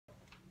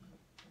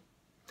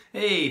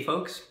Hey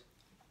folks,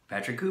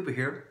 Patrick Cooper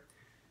here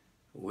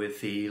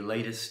with the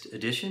latest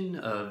edition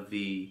of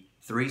the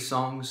 3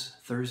 Songs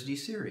Thursday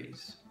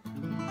series.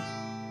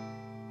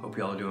 Hope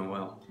y'all are doing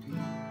well.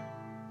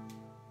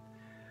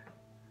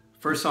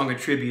 First song a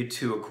tribute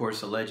to, of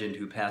course, a legend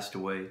who passed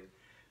away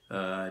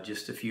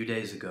just a few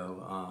days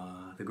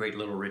ago, the great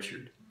Little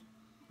Richard.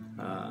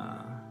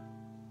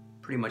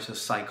 Pretty much a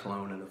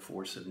cyclone and a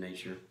force of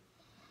nature.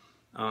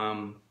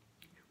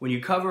 When you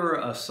cover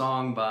a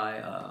song by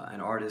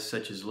an artist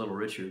such as Little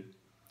Richard,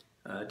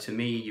 to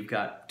me, you've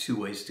got 2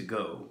 ways to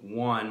go.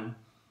 One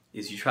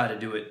is you try to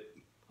do it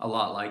a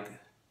lot like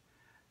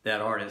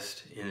that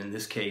artist, and in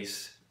this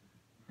case,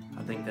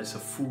 I think that's a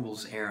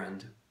fool's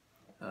errand.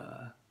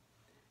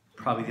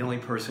 Probably the only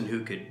person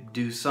who could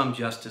do some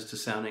justice to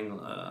sounding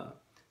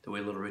the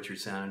way Little Richard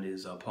sounded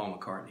is Paul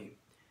McCartney.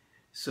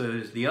 So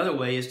the other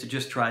way is to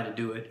just try to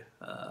do it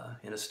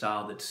in a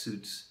style that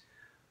suits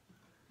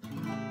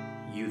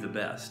you the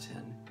best,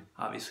 and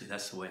obviously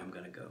that's the way I'm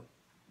gonna go.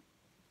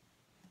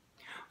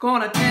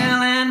 Gonna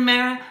tell Aunt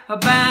Mary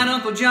about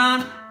Uncle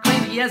John.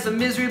 Claim he has a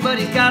misery, but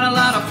he's got a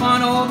lot of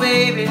fun. Oh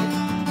baby,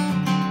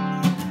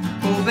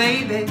 oh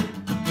baby,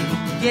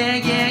 yeah,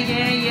 yeah,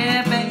 yeah,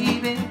 yeah,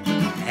 baby,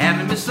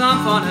 having me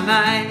some fun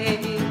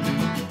tonight.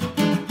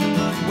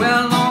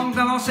 Well, long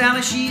gone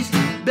Sally, she's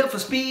built for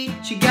speed.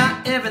 She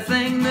got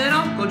everything that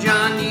Uncle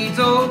John needs.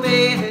 Oh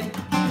baby,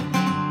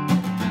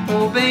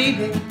 oh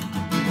baby,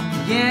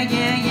 yeah,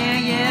 yeah, yeah,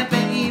 yeah,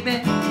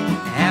 baby,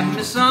 having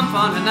me some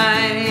fun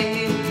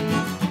tonight.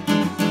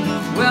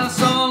 Well, I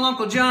saw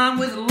Uncle John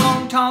with a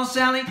long, tall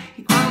Sally.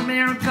 He called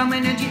Mary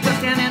coming and she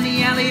ducked down in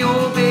the alley.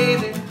 Oh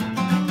baby,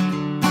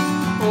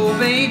 oh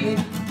baby,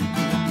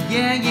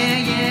 yeah, yeah,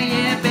 yeah,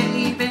 yeah,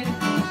 baby,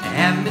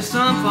 having me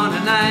some fun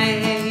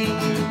tonight.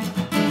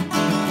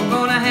 We're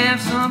gonna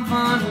have some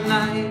fun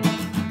tonight,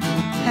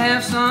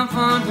 have some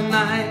fun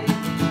tonight.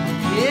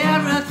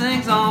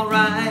 Everything's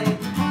alright.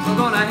 We're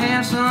gonna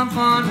have some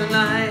fun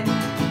tonight,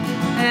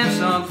 have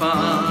some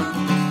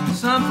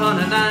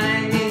fun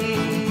tonight.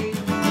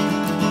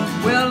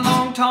 Well,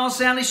 long, tall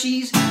Sally,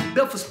 she's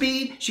built for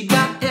speed. She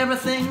got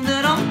everything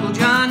that Uncle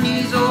John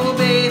needs. Oh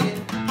baby,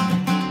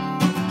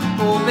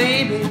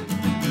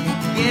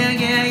 yeah,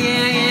 yeah,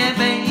 yeah, yeah,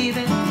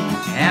 baby,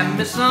 having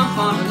me some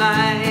fun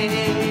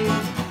tonight.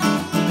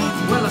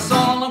 Well, I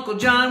saw Uncle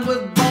John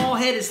with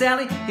bald-headed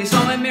Sally. He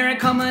saw Aunt Mary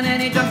coming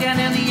and he ducked down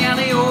in the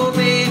alley. Oh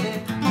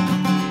baby,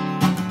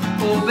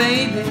 oh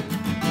baby,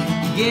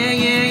 yeah,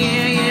 yeah,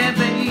 yeah, yeah,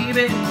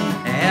 baby,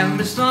 having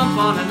me some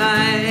fun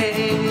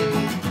tonight.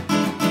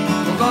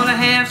 We're gonna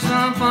have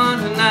some fun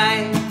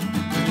tonight,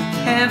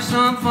 have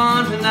some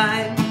fun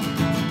tonight.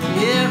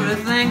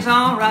 Everything's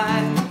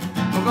alright.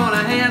 We're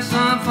gonna have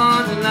some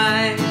fun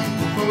tonight.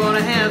 We're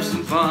gonna have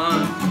some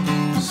fun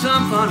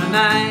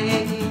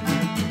tonight.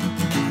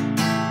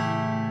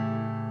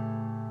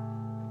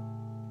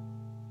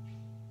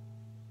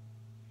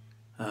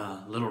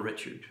 Little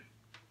Richard,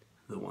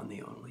 the one,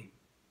 the only.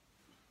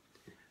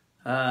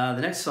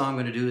 The next song I'm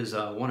going to do is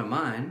one of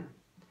mine,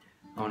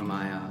 on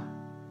my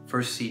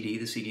first CD.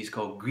 The CD is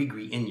called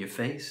Gree in Your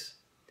Face.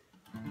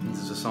 This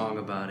is a song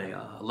about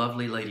a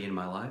lovely lady in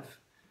my life.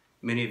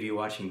 Many of you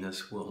watching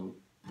this will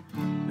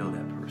know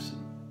that person.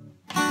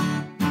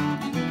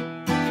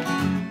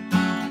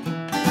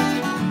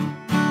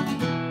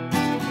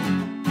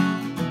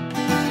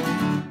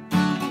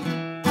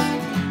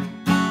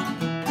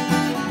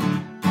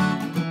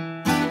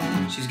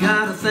 She's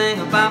got a thing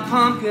about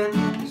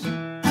pumpkins.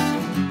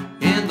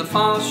 In the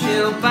fall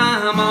she'll buy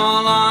them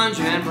all orange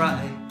and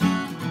bright.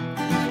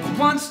 But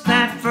once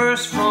that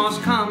first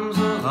frost comes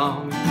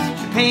along,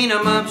 she'll paint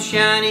them up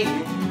shiny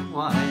and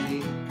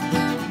white.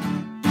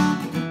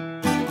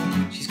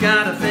 She's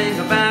got a thing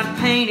about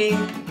painting.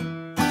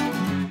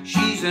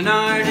 She's an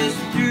artist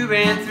through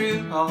and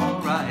through,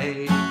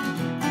 alright.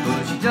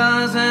 But she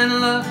doesn't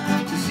love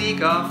to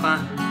seek or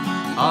find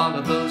all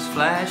of those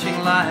flashing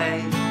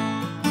lights.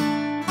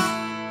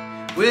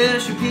 Well,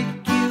 she'll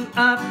pick you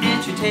up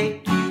and she'll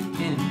take you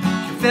in.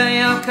 She'll fill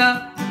your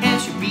cup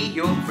and she'll be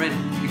your friend.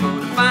 You're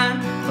gonna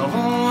find the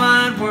whole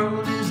wide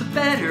world is a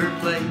better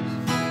place.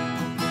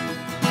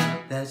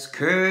 That's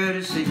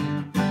courtesy of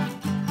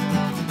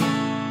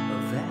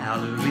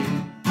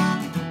Valerie.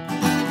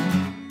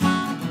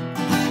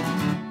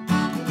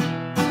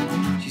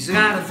 She's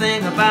got a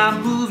thing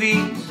about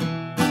movies.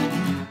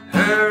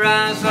 Her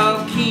eyes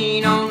are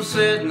keen on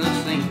certain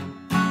things.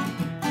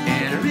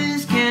 And her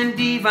ears can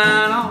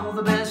divine all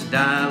the best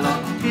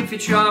dialogue if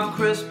it's sharp,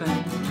 crisp,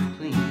 and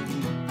clean.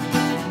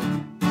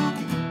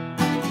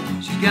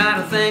 She's got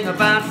a thing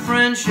about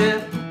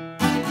friendship.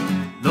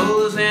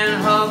 Those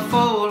in her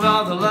fold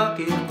are the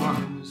lucky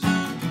ones.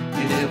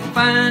 You never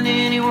find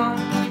anyone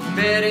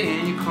better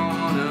in your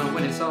corner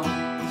when it's all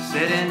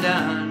said and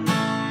done.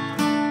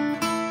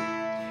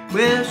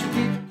 Well, she'll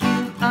pick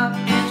you up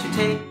and she'll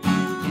take you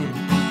in.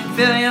 She'll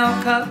fill your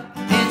cup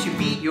and she'll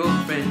be your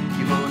friend.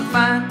 You're gonna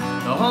find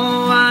the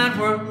whole wide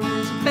world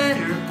is a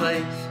better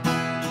place.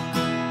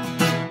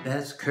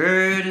 That's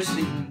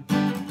courtesy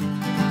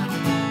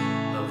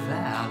of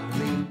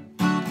Valerie.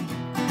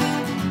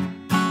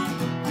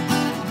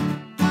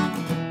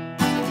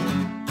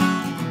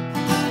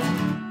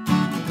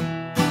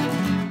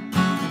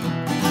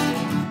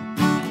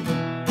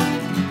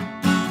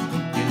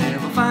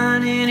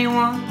 find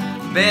anyone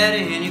better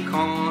in your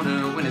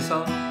corner when it's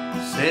all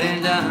said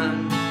and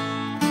done.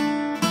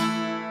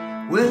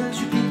 Well,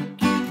 she'll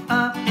pick you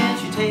up and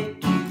she'll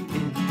take you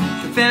in.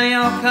 She'll fill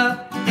your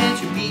cup and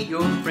she'll be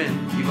your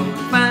friend. You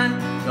both find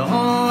the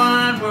whole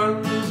wide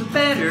world is a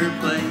better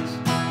place.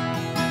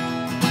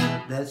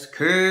 That's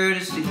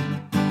courtesy of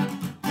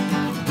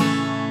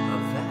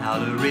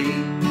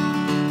Valerie.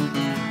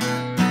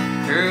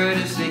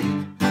 Courtesy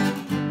of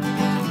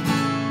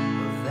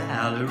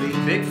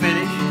Valerie. Big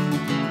finish.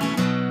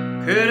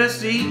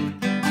 Courtesy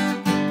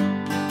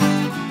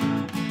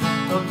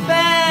of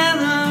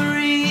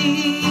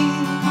Valerie.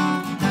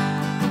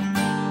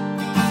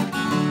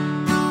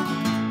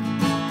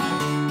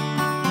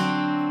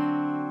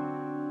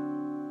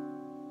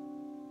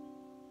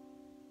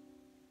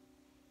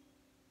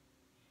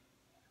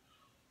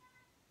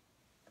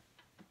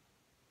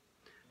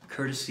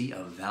 Courtesy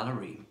of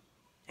Valerie.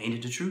 Ain't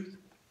it the truth?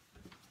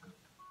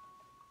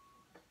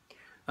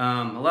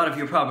 A lot of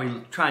you are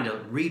probably trying to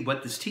read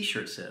what this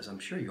t-shirt says. I'm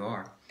sure you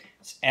are.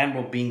 It's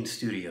Admiral Bean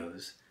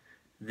Studios.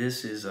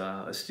 This is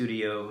a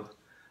studio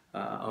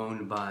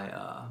owned by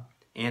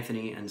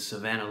Anthony and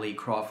Savannah Lee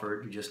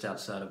Crawford, just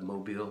outside of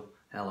Mobile,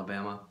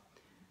 Alabama.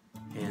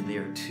 And they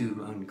are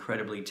two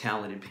incredibly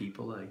talented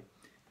people. They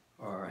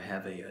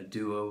have a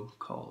duo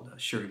called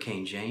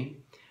Sugarcane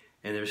Jane.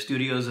 And their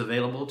studio's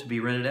available to be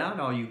rented out,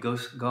 all you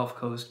Gulf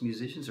Coast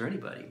musicians or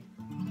anybody.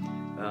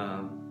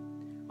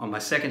 On my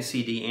second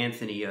CD,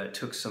 Anthony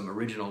took some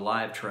original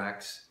live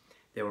tracks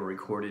that were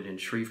recorded in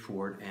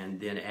Shreveport and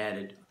then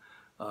added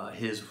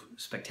his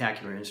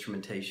spectacular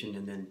instrumentation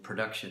and then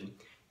production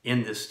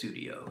in this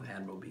studio,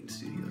 Admiral Bean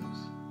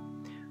Studios.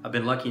 I've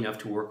been lucky enough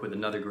to work with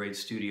another great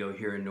studio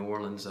here in New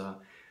Orleans,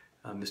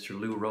 Mr.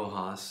 Lou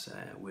Rojas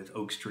with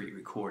Oak Street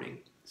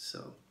Recording.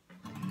 So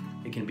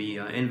it can be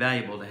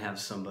invaluable to have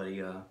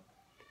somebody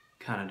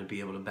kind of to be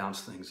able to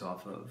bounce things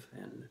off of.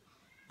 And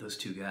those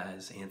two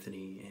guys,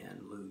 Anthony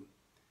and Lou,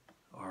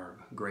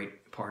 are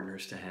great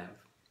partners to have.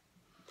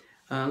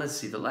 Let's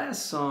see, the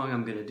last song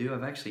I'm going to do,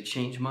 I've actually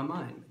changed my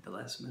mind at the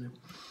last minute.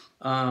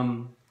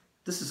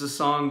 This is a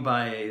song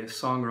by a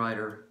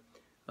songwriter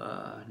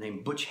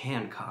named Butch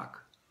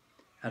Hancock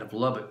out of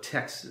Lubbock,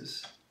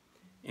 Texas.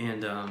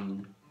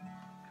 And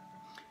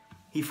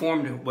he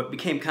formed what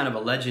became kind of a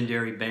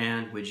legendary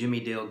band with Jimmy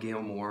Dale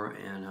Gilmore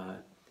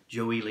and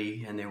Joey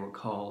Lee, and they were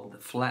called the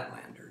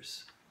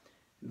Flatlanders.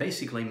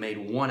 Basically made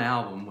one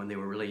album when they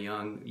were really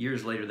young.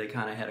 Years later, they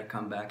kind of had to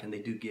come back, and they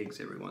do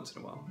gigs every once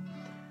in a while.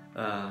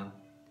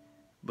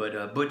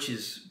 But Butch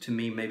is, to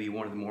me, maybe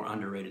one of the more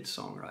underrated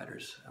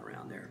songwriters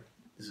around there.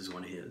 This is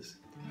one of his,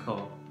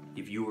 called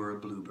If You Were a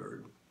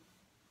Bluebird.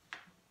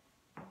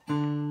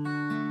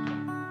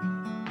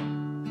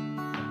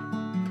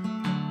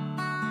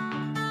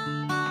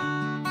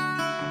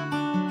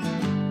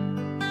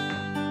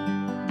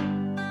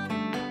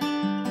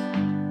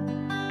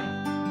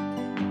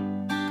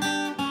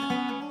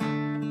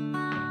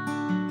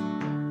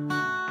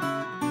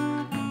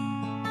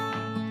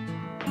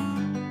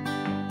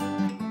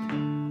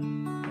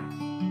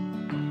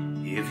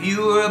 If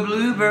you were a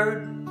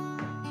bluebird,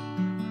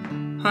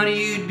 honey,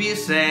 you'd be a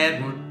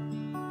sad one.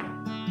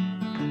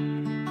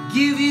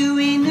 Give you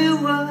a new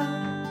one,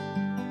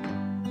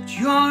 but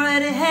you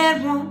already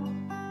had one.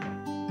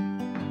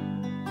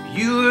 If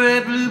you were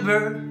a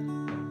bluebird,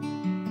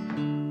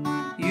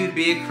 you'd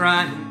be a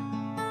crying,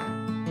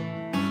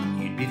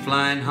 you'd be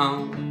flying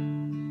home.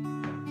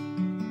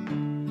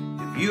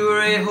 If you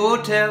were a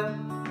hotel,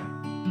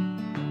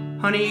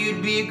 honey,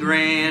 you'd be a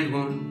grand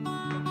one.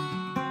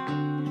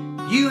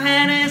 You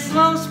had a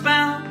slow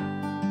spout,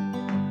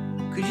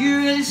 could you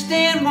really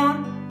stand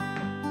one?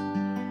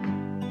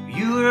 If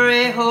you were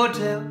a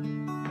hotel,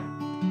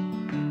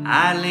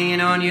 I'd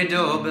lean on your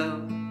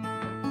doorbell,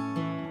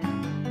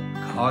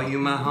 call you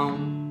my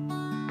home.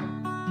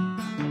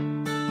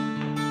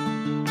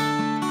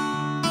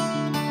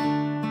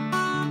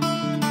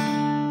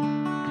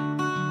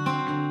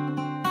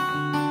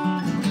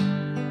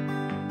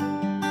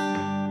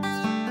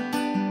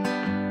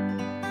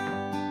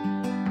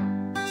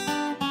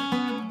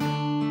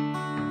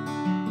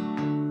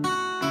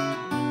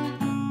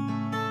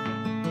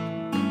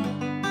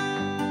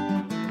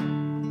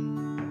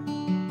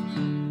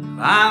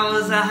 If I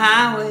was a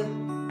highway,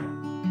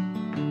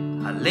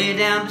 I'd lay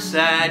down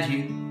beside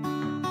you,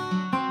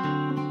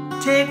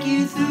 take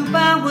you through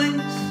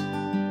byways,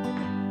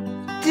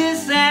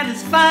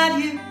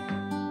 dissatisfied you.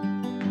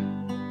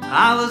 If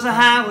I was a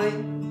highway,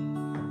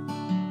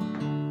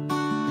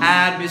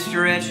 I'd be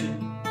stretching,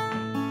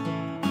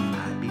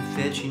 I'd be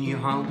fetching you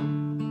home.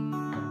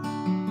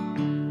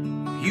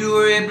 If you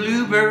were a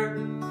bluebird,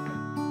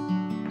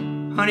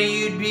 honey,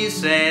 you'd be a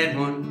sad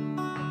one.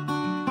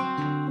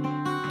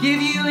 Give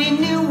you a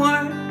new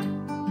one,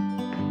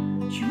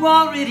 but you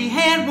already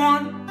had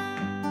one.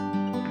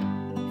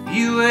 If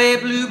you were a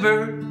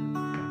bluebird,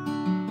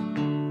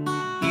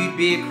 you'd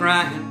be a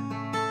crying,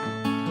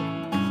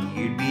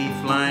 you'd be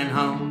flying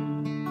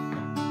home.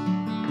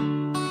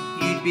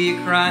 You'd be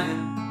a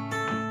crying,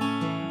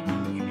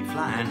 you'd be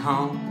flying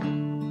home.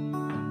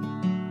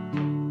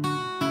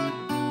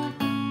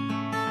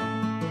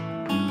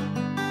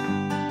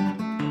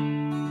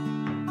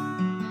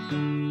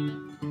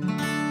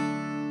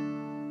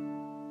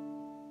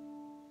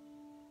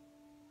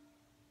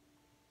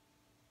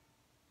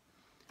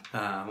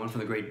 one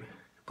from the great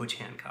Butch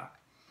Hancock.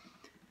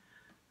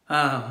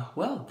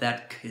 Well,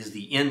 that is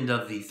the end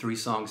of the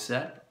 3-song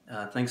set.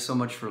 Thanks so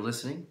much for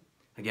listening.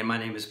 Again, my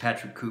name is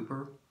Patrick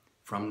Cooper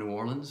from New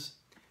Orleans.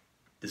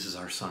 This is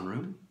our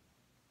sunroom.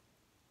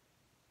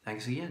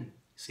 Thanks again.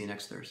 See you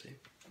next Thursday.